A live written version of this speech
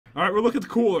All right, we'll look at the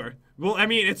cooler. Well, I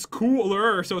mean, it's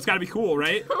cooler, so it's got to be cool,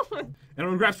 right? And I'm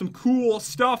gonna grab some cool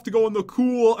stuff to go in the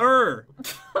cooler.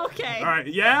 Okay. All right,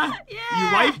 yeah? Yeah.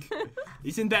 You like?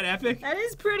 Isn't that epic? That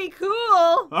is pretty cool.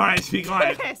 All right, speak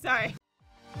quiet. Okay, sorry.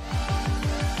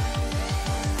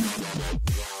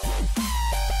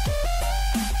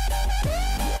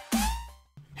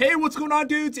 Hey, what's going on,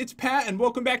 dudes? It's Pat, and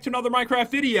welcome back to another Minecraft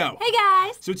video. Hey,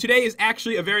 guys. So today is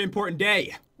actually a very important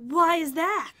day. Why is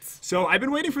that? So I've been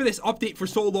waiting for this update for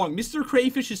so long. Mr.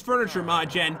 Crayfish's furniture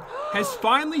mod, Jen, has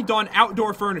finally done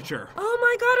outdoor furniture. Oh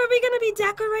my god, are we gonna be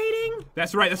decorating?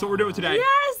 That's right, that's what we're doing today.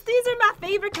 Yes, these are my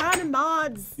favorite kind of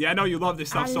mods. Yeah, I know you love this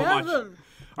stuff I so love much. them.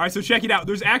 All right, so check it out.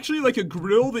 There's actually like a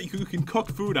grill that you can cook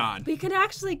food on. We can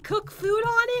actually cook food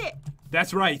on it?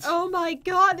 That's right. Oh my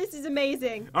god, this is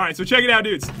amazing. All right, so check it out,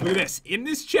 dudes. Look at this. In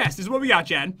this chest, this is what we got,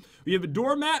 Jen. We have a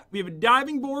doormat, we have a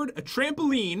diving board, a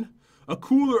trampoline, a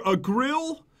cooler, a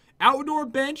grill, outdoor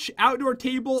bench, outdoor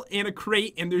table, and a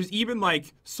crate, and there's even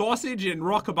like sausage and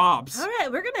raw kebabs. All right,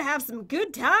 we're gonna have some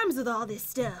good times with all this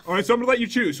stuff. All right, so I'm gonna let you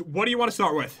choose. What do you want to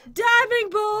start with? Diving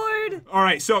board! All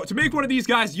right, so to make one of these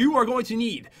guys, you are going to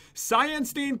need cyan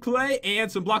stained clay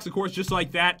and some blocks of quartz just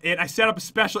like that, and I set up a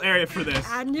special area for this.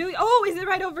 I knew. Oh, is it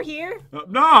right over here?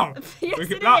 No!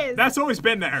 Yes, it No, is. that's always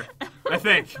been there, I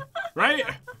think. Right?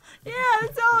 Yeah,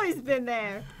 it's always been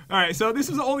there. All right, so this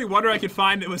was the only wonder I could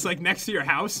find that was like next to your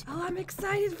house. Oh, I'm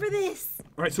excited for this.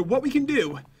 All right, so what we can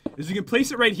do is we can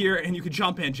place it right here and you can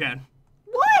jump in, Jen.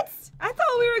 What? I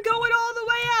thought we were going all the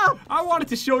way up. I wanted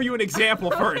to show you an example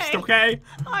first, okay?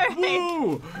 All right.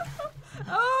 Woo!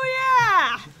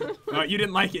 Oh, yeah. You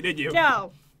didn't like it, did you?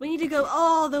 No, we need to go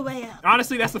all the way up.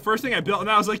 Honestly, that's the first thing I built, and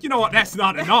I was like, you know what? That's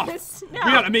not enough. No.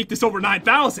 We gotta make this over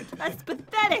 9,000. That's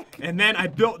pathetic. And then I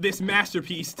built this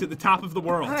masterpiece to the top of the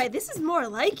world. All right, this is more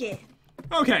like it.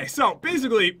 Okay, so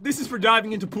basically, this is for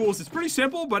diving into pools. It's pretty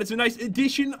simple, but it's a nice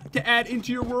addition to add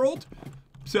into your world.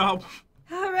 So,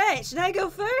 All right, should I go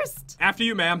first? after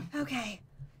you, ma'am. Okay.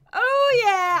 Oh,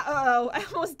 yeah. Uh-oh, I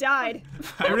almost died.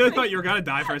 I really thought you were gonna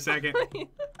die for a second.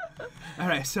 All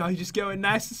right, so you just go in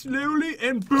nice and slowly,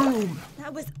 and boom.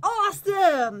 That was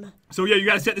awesome. So yeah, you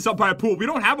gotta set this up by a pool. We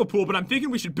don't have a pool, but I'm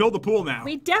thinking we should build a pool now.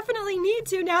 We definitely need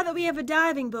to now that we have a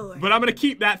diving board. But I'm gonna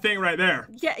keep that thing right there.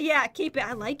 Yeah, keep it.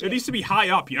 I like It it. needs to be high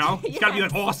up, you know? It's gotta be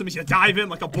like awesome as you dive in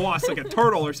like a boss, like a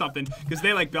turtle or something. Because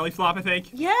they like belly flop, I think.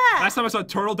 Yeah. Last time I saw a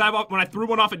turtle dive up, when I threw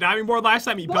one off a diving board last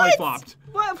time, he belly What? flopped.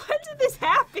 When did this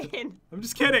happen? I'm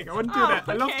just kidding. I wouldn't do Oh, that.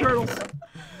 I love okay. turtles.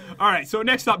 All right, so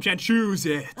next up, Jen, choose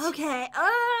it. Okay,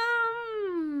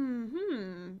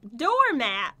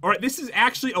 doormat. All right, this is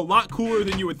actually a lot cooler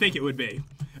than you would think it would be.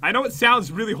 I know it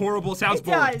sounds really horrible. It sounds It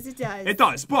boring. does, it does. It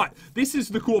does, but this is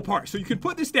the cool part. So you can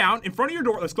put this down in front of your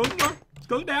door. Let's close the door. Let's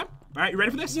close it down. All right, you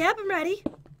ready for this? Yep, I'm ready.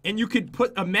 And you could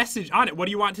put a message on it. What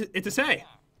do you want it to say?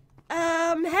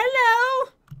 Hello.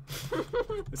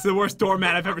 It's the worst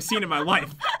doormat I've ever seen in my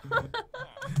life.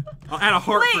 I'll add a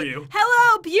heart for Wait, you.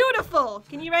 hello, beautiful.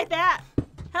 Can you write that?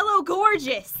 Hello,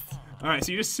 gorgeous. All right,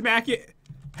 so you just smack it.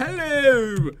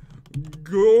 Hello,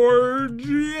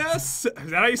 gorgeous. Is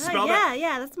that how you spell that?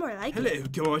 Yeah, that's more like it. Hello,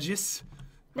 gorgeous.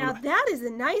 Now that is a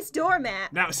nice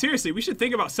doormat. Now, seriously, we should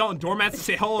think about selling doormats that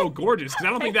say hello, gorgeous, because I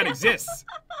don't think that exists.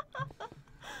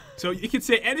 So you can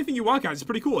say anything you want, guys. It's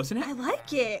pretty cool, isn't it? I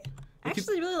like it. I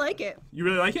actually really like it. You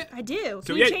really like it? I do.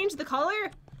 So Can you yeah- change the color?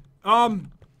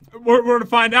 We're gonna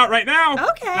find out right now.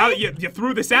 Okay. Now that you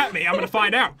threw this at me, I'm gonna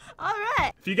find out. All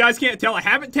right. If you guys can't tell, I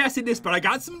haven't tested this, but I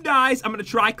got some dyes. I'm gonna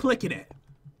try clicking it.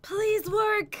 Please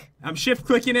work. I'm shift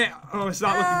clicking it. Oh, it's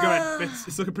not looking good.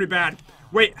 It's looking pretty bad.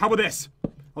 Wait, how about this?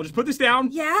 I'll just put this down.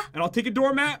 Yeah? And I'll take a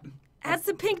doormat. Add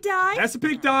some pink dye. That's a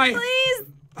pink dye. Please.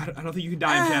 I don't think you can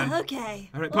dye in Jen. Okay.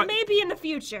 All right, well, but- maybe in the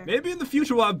future. Maybe in the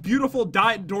future we'll have beautiful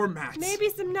dyed doormats. Maybe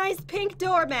some nice pink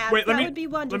doormats. Wait, that would be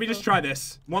wonderful. let me just try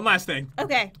this. One last thing.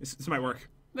 Okay. This might work.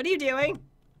 What are you doing?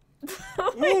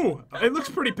 Ooh, it looks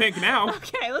pretty pink now.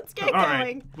 Okay, let's get All going.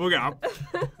 right, we'll go.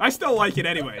 I still like it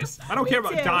anyways. I don't care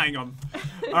about too. dyeing them.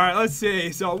 All right, let's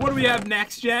see. So what do we have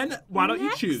next, Jen? Why don't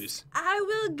Next, you choose? I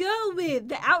will go with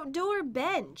the outdoor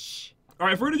bench. All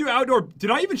right, if we're gonna do outdoor,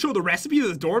 did I even show the recipe of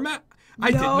the doormat?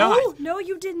 I did No, not. no,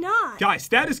 you did not. Guys,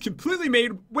 that is completely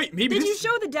made. Wait, maybe Did this you is-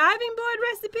 show the diving board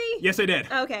recipe? Yes, I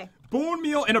did. Okay. Bone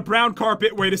meal and a brown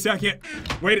carpet. Wait a second.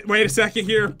 Wait a second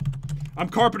here. I'm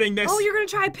carpeting this. Oh, you're gonna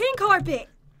try pink carpet.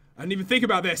 I didn't even think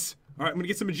about this. All right, I'm gonna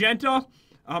get some magenta.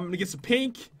 I'm gonna get some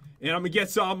pink, and I'm gonna get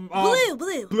some Blue.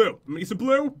 Blue. I'm gonna get some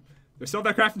blue. There's still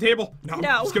that crafting table. No. No.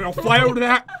 I'm just gonna fly over to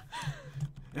that.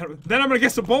 And then I'm gonna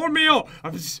get some bone meal.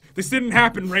 This didn't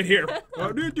happen right here.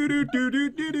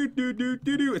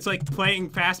 It's like playing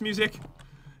fast music.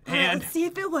 And let's see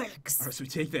if it works. all right, so we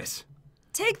take this.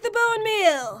 Take the bone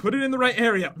meal. Put it in the right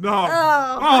area. No. Oh,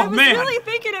 I was man. really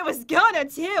thinking it was gonna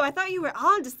too. I thought you were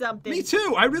onto something. Me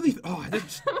too. I really.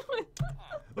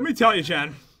 Let me tell you,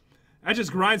 Jen. That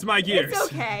just grinds my gears. It's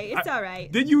okay. It's all right.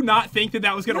 Did you not think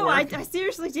that was gonna No, work? I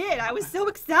seriously did. I was so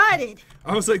excited.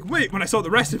 I was like, wait, when I saw the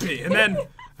recipe, and then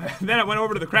I went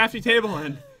over to the crafty table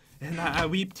and I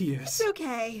weep tears. It's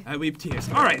okay. I weep tears.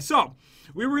 All right, so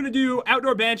we were gonna do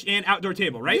outdoor bench and outdoor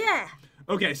table, right? Yeah.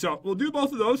 Okay, so we'll do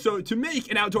both of those. So to make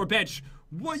an outdoor bench,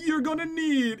 what you're gonna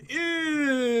need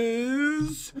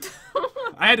is...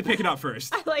 I had to pick it up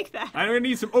first. I like that. I'm gonna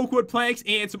need some oak wood planks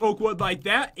and some oak wood like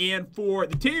that. And for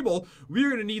the table, we're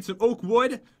gonna need some oak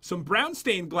wood, some brown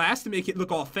stained glass to make it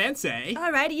look all fancy,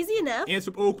 All right, easy enough. and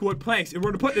some oak wood planks. And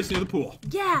we're gonna put this near the pool.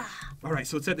 Yeah. All right,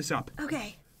 so let's set this up.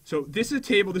 Okay. So this is a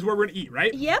table. This is where we're gonna eat,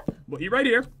 right? Yep. We'll eat right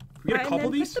here. We get a All right, couple and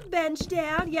of then these. put the bench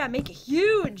down. Yeah, make it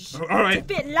huge. All right.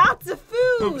 To fit lots of food.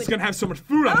 Oh, it's gonna have so much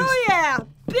food on this. Oh yeah,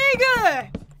 bigger,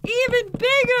 even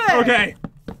bigger. Okay.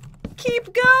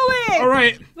 Keep going. All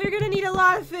right. We're gonna need a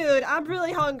lot of food. I'm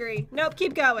really hungry. Nope,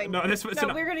 keep going. No, that's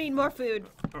No, we're gonna need more food.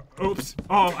 Oops.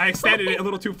 Oh, I extended it a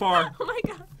little too far. Oh my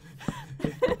god.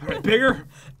 All right, bigger.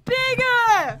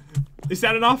 Bigger. Is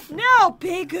that enough? No,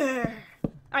 bigger.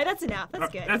 All right, that's enough.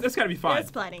 That's good. That's gotta be fine.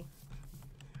 That's plenty.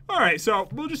 All right, so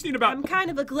we'll just need about I'm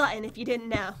kind of a glutton, if you didn't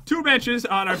know. 2 benches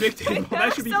on our big table.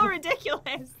 That should be. so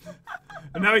ridiculous.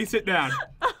 And now we can sit down.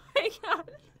 Oh my god.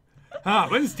 Ah,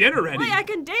 when's dinner ready? Wait, I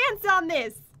can dance on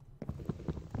this.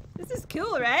 This is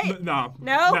cool, right? No.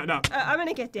 No? No. I'm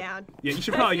gonna get down. Yeah, you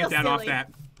should I probably feel get down off silly. that.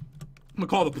 I'm gonna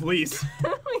call the police.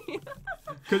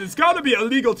 Because it's gotta be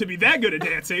illegal to be that good at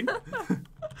dancing.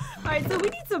 Alright, so we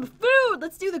need some food.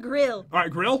 Let's do the grill. All right,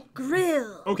 grill.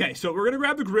 Grill. Okay, so we're gonna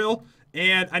grab the grill,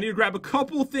 and I need to grab a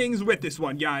couple things with this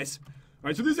one, guys. All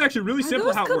right, so this is actually really simple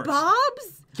Are those how it works.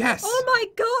 kebabs? Yes. Oh my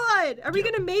god. Are we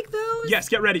gonna make those? Yes,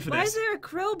 get ready for Why this. is there a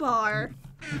crowbar?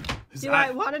 Do I-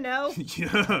 I want to know?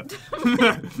 Yeah.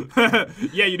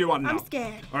 Yeah, you do want to know. I'm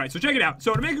scared. All right, so check it out.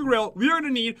 So to make a grill, we are going to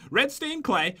need red stained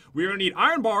clay, we are going to need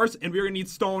iron bars, and we are going to need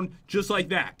stone just like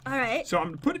that. All right. So I'm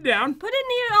going to put it down. Put it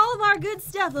near all of our good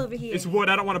stuff over here. It's wood.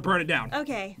 I don't want to burn it down.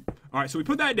 Okay. All right, so we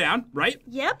put that down, right?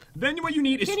 Yep. Then what you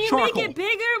need is Can you charcoal. make it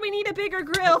bigger? We need a bigger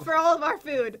grill for all of our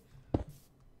food.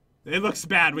 It looks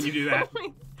bad when you do that.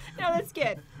 No, that's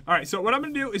good. All right, so what I'm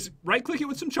going to do is right-click it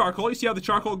with some charcoal. You see how the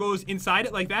charcoal goes inside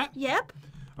it like that? Yep.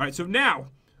 All right, so now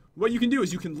what you can do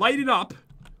is you can light it up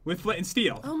with flint and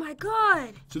steel. Oh my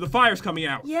god. So the fire's coming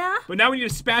out. Yeah? But now we need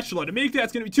a spatula. To make that,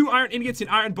 it's going to be 2 iron ingots and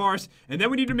iron bars. And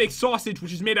then we need to make sausage,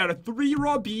 which is made out of 3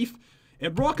 raw beef.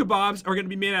 And raw kebabs are going to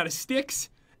be made out of sticks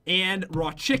and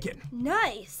raw chicken.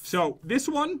 Nice. So this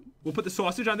one, we'll put the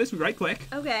sausage on this. We right-click.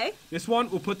 Okay. This one,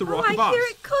 we'll put the raw Oh, kebabs. I hear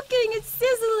it cooking. It's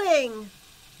sizzling.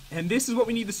 And this is what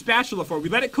we need the spatula for. We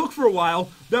let it cook for a while,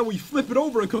 then we flip it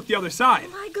over and cook the other side.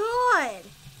 Oh my god.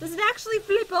 Does it actually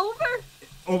flip over?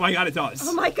 Oh my god, it does.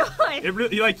 Oh my god. It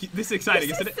really, this is exciting,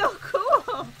 This isn't is it? so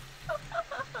cool.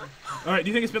 All right, do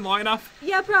you think it's been long enough?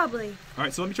 Yeah, probably. All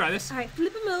right, so let me try this. All right,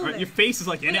 flip him over. All right, your face is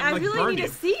like in Wait, it, I and like really burned need you.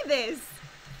 to see this.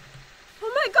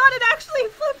 Oh my god, it actually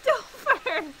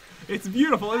flipped over. It's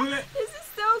beautiful, isn't it? This is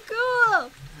so cool.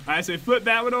 All right, so we flip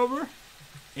that one over,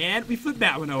 and we flip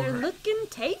that one They're over. looking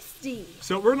tasty.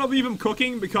 So we're gonna leave them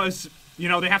cooking because, you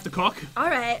know, they have to cook. All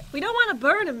right, we don't want to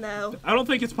burn them though. I don't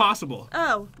think it's possible.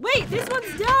 Oh, wait, this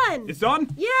one's done. It's done?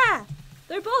 Yeah,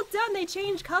 they're both done. They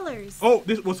change colors. Oh,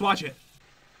 let's watch it.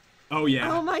 Oh,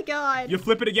 yeah. Oh my god. You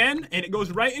flip it again, and it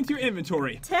goes right into your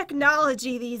inventory.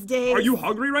 Technology these days. Are you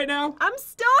hungry right now? I'm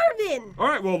starving. All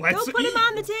right, well, let's Go put eat. them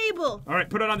on the table. All right,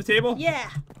 put it on the table? Yeah.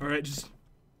 All right, just...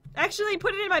 Actually,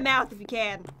 put it in my mouth if you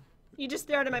can. You just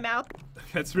throw it in my mouth.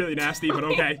 That's really nasty, but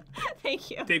okay. Thank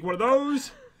you. Take one of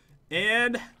those,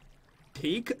 and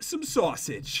take some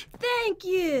sausage. Thank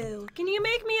you. Can you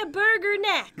make me a burger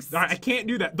next? All right, I can't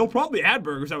do that. They'll probably add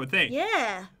burgers, I would think.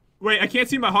 Yeah. Wait, I can't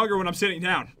see my hunger when I'm sitting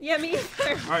down. Yeah, me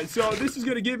either. All right, so this is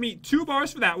going to give me 2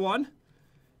 bars for that one.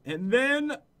 And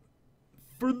then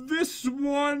for this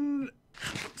one,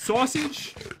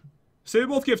 sausage. So they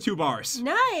both give 2 bars.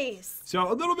 Nice.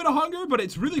 So a little bit of hunger, but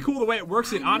it's really cool the way it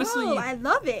works. And honestly, No, I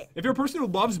love it. if you're a person who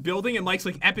loves building and likes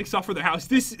like epic stuff for their house,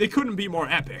 it couldn't be more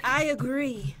epic. I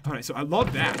agree. All right, so I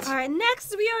love that. All right,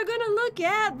 next we are gonna look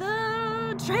at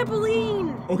the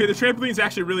trampoline. Okay, the trampoline is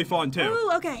actually really fun too.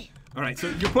 Ooh, okay. All right, so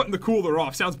you're putting the cooler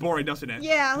off. Sounds boring, doesn't it?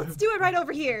 Yeah, let's do it right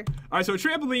over here. All right, so a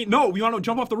trampoline. No, we want to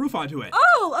jump off the roof onto it.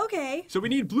 Oh, okay. So we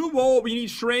need blue wool, we need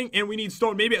string, and we need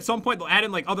stone. Maybe at some point they'll add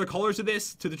in like other colors to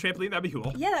this, to the trampoline. That'd be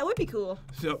cool. Yeah, that would be cool.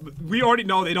 So we already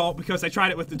know they don't because I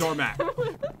tried it with the doormat. To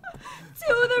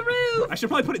the roof. I should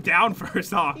probably put it down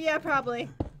first off. Yeah, probably.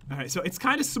 All right, so it's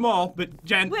kind of small, but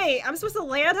Jen. Wait, I'm supposed to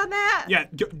land on that? Yeah,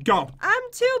 go. I'm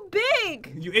too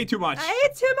big. You ate too much. I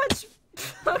ate too much.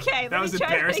 Okay, That was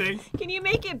embarrassing. Can you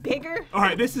make it bigger? All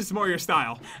right, this is more your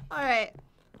style. All right.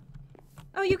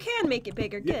 Oh, you can make it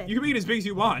bigger. Good. You can make it as big as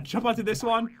you want. Jump onto this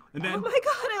one, and then. Oh my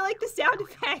god, I like the sound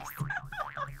effects.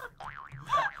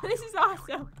 This is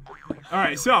awesome. All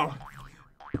right, so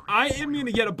I am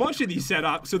gonna get a bunch of these set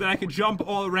up so that I can jump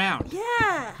all around.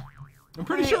 Yeah. I'm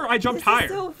pretty All sure right, I jumped this higher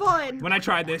is so fun. when I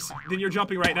tried this than you're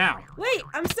jumping right now. Wait,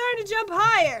 I'm starting to jump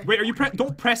higher. Wait, are you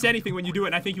don't press anything when you do it,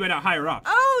 and I think you went out higher up.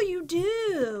 Oh, you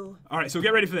do. All right, so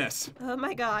get ready for this. Oh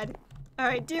my god. All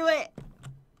right, do it.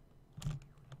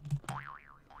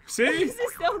 See? This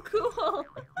is so cool.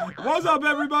 What's up,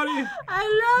 everybody?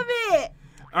 I love it.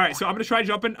 All right, so I'm gonna try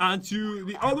jumping onto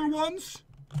the other ones.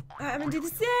 All right, I'm gonna do the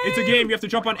same. It's a game. You have to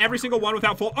jump on every single one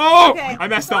without fall. Oh! Okay. I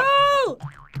messed up. Oh!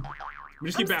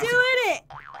 Just I'm keep bouncing. doing it.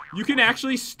 You can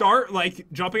actually start like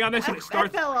jumping on this, and it I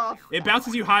starts. fell off. It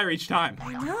bounces you higher each time.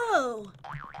 I know.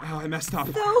 Oh, I messed up.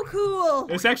 So cool.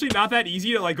 It's actually not that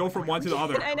easy to like go from one to the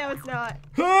other. I know it's not.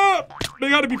 Ah, they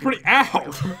gotta be pretty.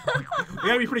 Ow! They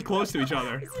gotta be pretty close to each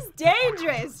other. This is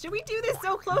dangerous. Should we do this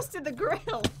so close to the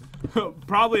grill?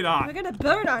 Probably not. We're gonna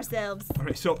burn ourselves. All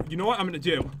right, so you know what I'm gonna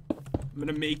do? I'm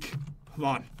gonna make. Hold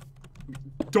on.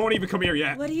 Don't even come here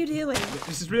yet. What are you doing?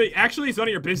 This is really. Actually, it's none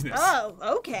of your business. Oh,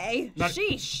 okay. Not-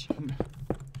 Sheesh.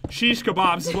 Shish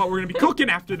kebabs is what we're gonna be cooking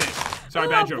after this. Sorry, Oh,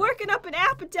 bad I'm joke. working up an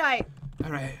appetite.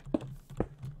 All right.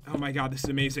 Oh my God, this is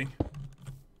amazing.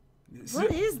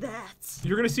 What is that?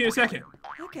 You're gonna see in a second.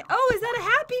 Okay. Oh, is that a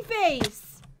happy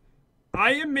face?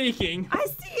 I am making. I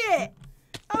see it.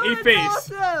 Oh, A that's face.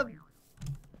 awesome.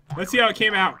 Let's see how it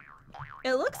came out.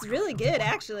 It looks really good,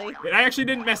 actually. I actually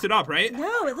didn't mess it up, right?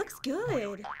 No, it looks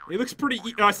good. It looks pretty.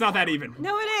 Oh, it's not that even.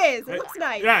 No, it is. It looks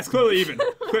nice. Yeah, it's clearly even.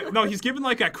 No, he's giving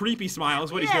like a creepy smile.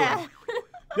 Is what he's Yeah. doing.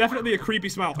 Definitely a creepy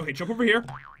smile. Okay, jump over here.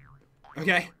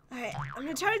 Okay. All right, I'm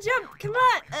gonna try to jump. Come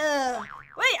on.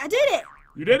 Wait, I did it.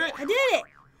 You did it. I did it.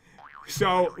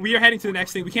 So we are heading to the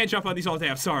next thing. We can't jump on these all day.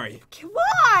 I'm sorry.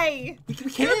 Why? We You're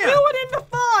can't. ruining the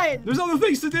fun. There's other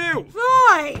things to do.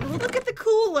 Fine. Well, look at the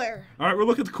cooler. All right, we'll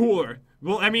look at the cooler.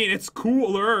 Well, I mean, it's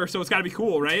cooler, so it's got to be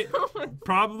cool, right?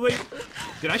 Probably.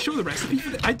 Did I show the recipe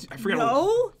for that? I forgot.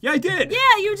 No. Yeah, I did. Yeah,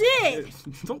 you did.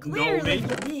 Don't know Clearly me.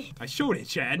 you did. I showed it,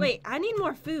 Chad. Wait, I need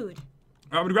more food. All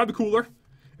right, I'm gonna grab the cooler,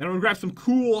 and I'm gonna grab some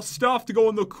cool stuff to go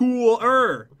in the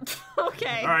cooler.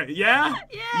 Okay. All right, yeah?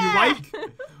 Yeah. You like?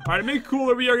 All right, to make it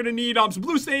cooler, we are gonna need some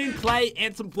blue stain, clay,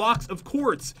 and some blocks of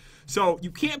quartz. So you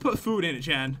can't put food in it,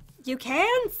 Jen. You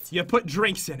can't? You put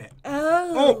drinks in it.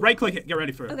 Oh. Oh, right-click it. Get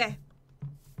ready for it. Okay.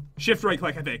 Shift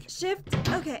right-click, I think. Shift.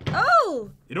 Okay. Oh.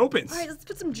 It opens. All right, let's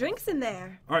put some drinks in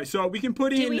there. All right, so we can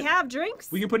put in. Do we have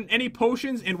drinks? We can put in any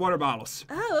potions and water bottles.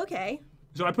 Oh, okay.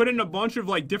 So I put in a bunch of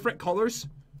like different colors.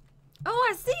 Oh,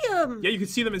 I see them. Yeah, you can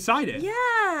see them inside it.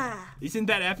 Yeah. Isn't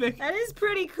that epic? That is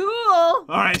pretty cool. All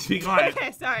right, speak quiet.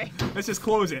 Okay, sorry. Let's just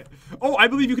close it. Oh, I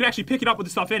believe you can actually pick it up with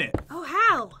the stuff in it. Oh,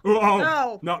 how?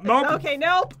 Oh, No. Nope. Okay,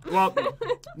 nope. Well,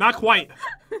 not quite.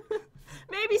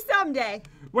 Maybe someday.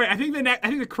 Wait, I think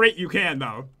the crate you can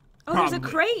though. Oh, there's a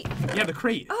Probably. crate. Yeah, the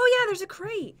crate. Oh, yeah, there's a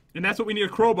crate. And that's what we need a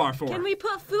crowbar for. Can we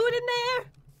put food in there?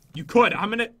 You could. I'm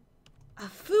gonna. A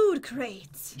food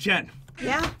crate. Jen,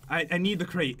 Yeah? I need the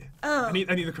crate. Oh. I need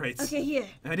the crates. Okay, here.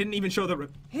 And I didn't even show the.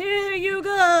 Here you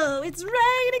go. It's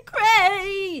raining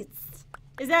crates.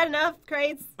 Is that enough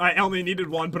crates? I only needed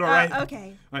one, but all right.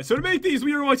 Okay. All right, so to make these,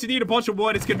 we are going to need a bunch of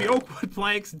wood. It's going to be oak wood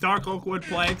planks, dark oak wood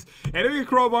planks, and a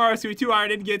crowbar, so 2 iron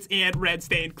ingots, and red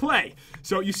stained clay.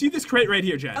 So you see this crate right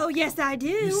here, Jen? Oh, yes, I do.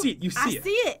 You see it. I see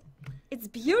it. It's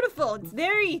beautiful. It's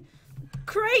very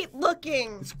crate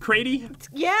looking. It's cratey.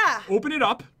 Yeah. Open it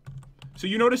up. So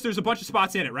you notice there's a bunch of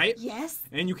spots in it, right? Yes.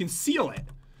 And you can seal it.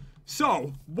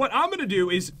 So what I'm going to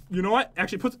do is, you know what?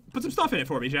 Actually, put some stuff in it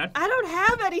for me, Jen. I don't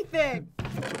have anything.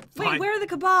 Fine. Wait, where are the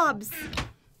kebabs?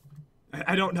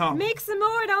 I don't know. Make some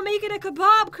more and I'll make it a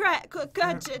kebab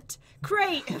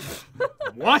crate.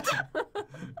 What?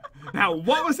 Now,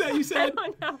 what was that you I said?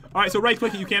 don't know. All right, so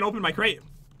right-click it. You can't open my crate.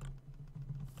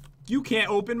 You can't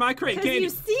open my crate, Because can you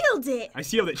sealed it. I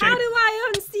sealed it. Check How it. do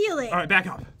I unseal it? All right, back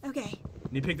up. Okay.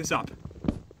 Let me pick this up.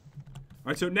 All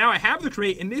right, so now I have the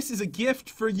crate, and this is a gift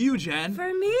for you, Jen.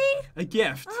 For me? A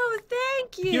gift. Oh,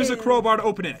 thank you. Here's a crowbar to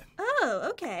open it. Oh,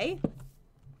 okay.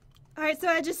 All right, so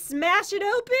I just smash it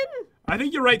open? I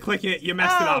think you right-click it. You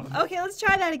messed it up. Okay, let's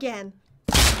try that again.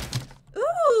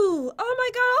 Ooh! Oh my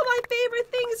god, all my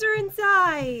favorite things are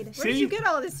inside. Where did you get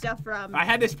all this stuff from? I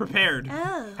had this prepared.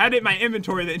 Oh. Had it in my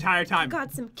inventory the entire time.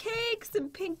 Got some cake, some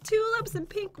pink tulips, some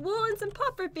pink wool, and some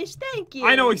pufferfish. Thank you.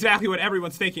 I know exactly what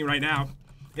everyone's thinking right now.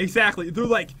 Exactly. They're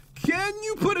like, can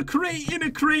you put a crate in a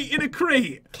crate in a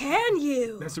crate? Can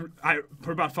you?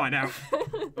 We're about to find out.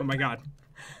 Oh my god.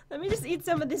 Let me just eat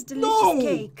some of this delicious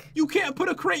cake. You can't put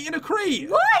a crate in a crate.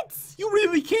 What? You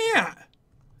really can't.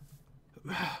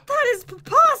 That is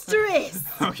preposterous.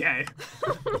 Okay.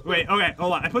 Wait, okay,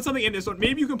 hold on. I put something in this one.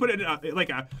 Maybe you can put it in like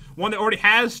a one that already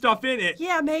has stuff in it.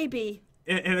 Yeah, maybe.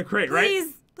 In a crate, right?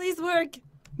 Please work.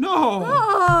 No.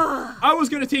 Oh. I was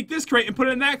going to take this crate and put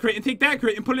it in that crate and take that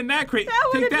crate and put it in that crate. That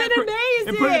would have been amazing.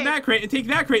 And put it in that crate and take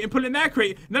that crate and put it in that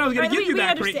crate. And then I was going to give you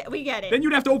that crate. We get it. Then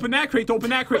you'd have to open that crate to open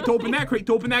that crate to open that crate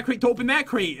to open that crate to open that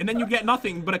crate. And then you get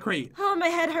nothing but a crate. Oh, my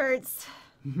head hurts.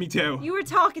 Me too. You were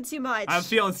talking too much. I'm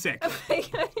feeling sick.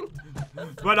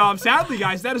 But sadly,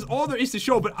 guys, that is all there is to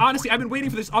show. But honestly, I've been waiting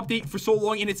for this update for so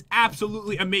long, and it's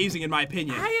absolutely amazing in my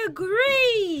opinion. I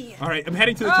agree. All right, I'm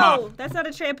heading to the top. Oh, that's not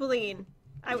a trampoline.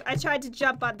 I tried to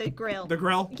jump on the grill. The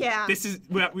grill? Yeah. This is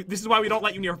why we don't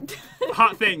let you near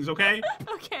hot things, okay?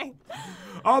 Okay.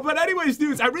 But anyways,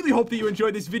 dudes, I really hope that you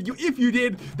enjoyed this video. If you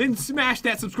did, then smash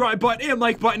that subscribe button and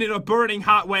like button in a burning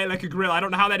hot way like a grill. I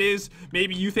don't know how that is.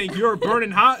 Maybe you think you're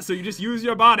burning hot, so you just use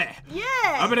your body. Yeah.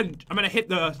 I'm gonna hit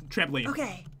the trampoline.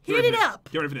 Okay. Heat it up.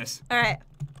 Get ready for this. All right.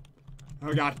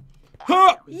 Oh god.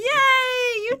 Huh! Yay!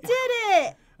 You did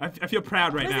it. I feel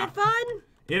proud right now. Was it fun?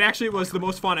 It actually was the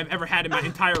most fun I've ever had in my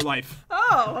entire life.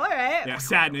 Oh, all right. Yeah,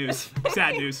 sad news.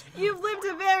 Sad news. You've lived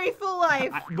a very full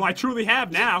life. I truly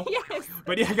have now. Yes.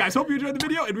 But yeah, guys, hope you enjoyed the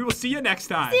video, and we will see you next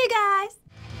time. See you guys.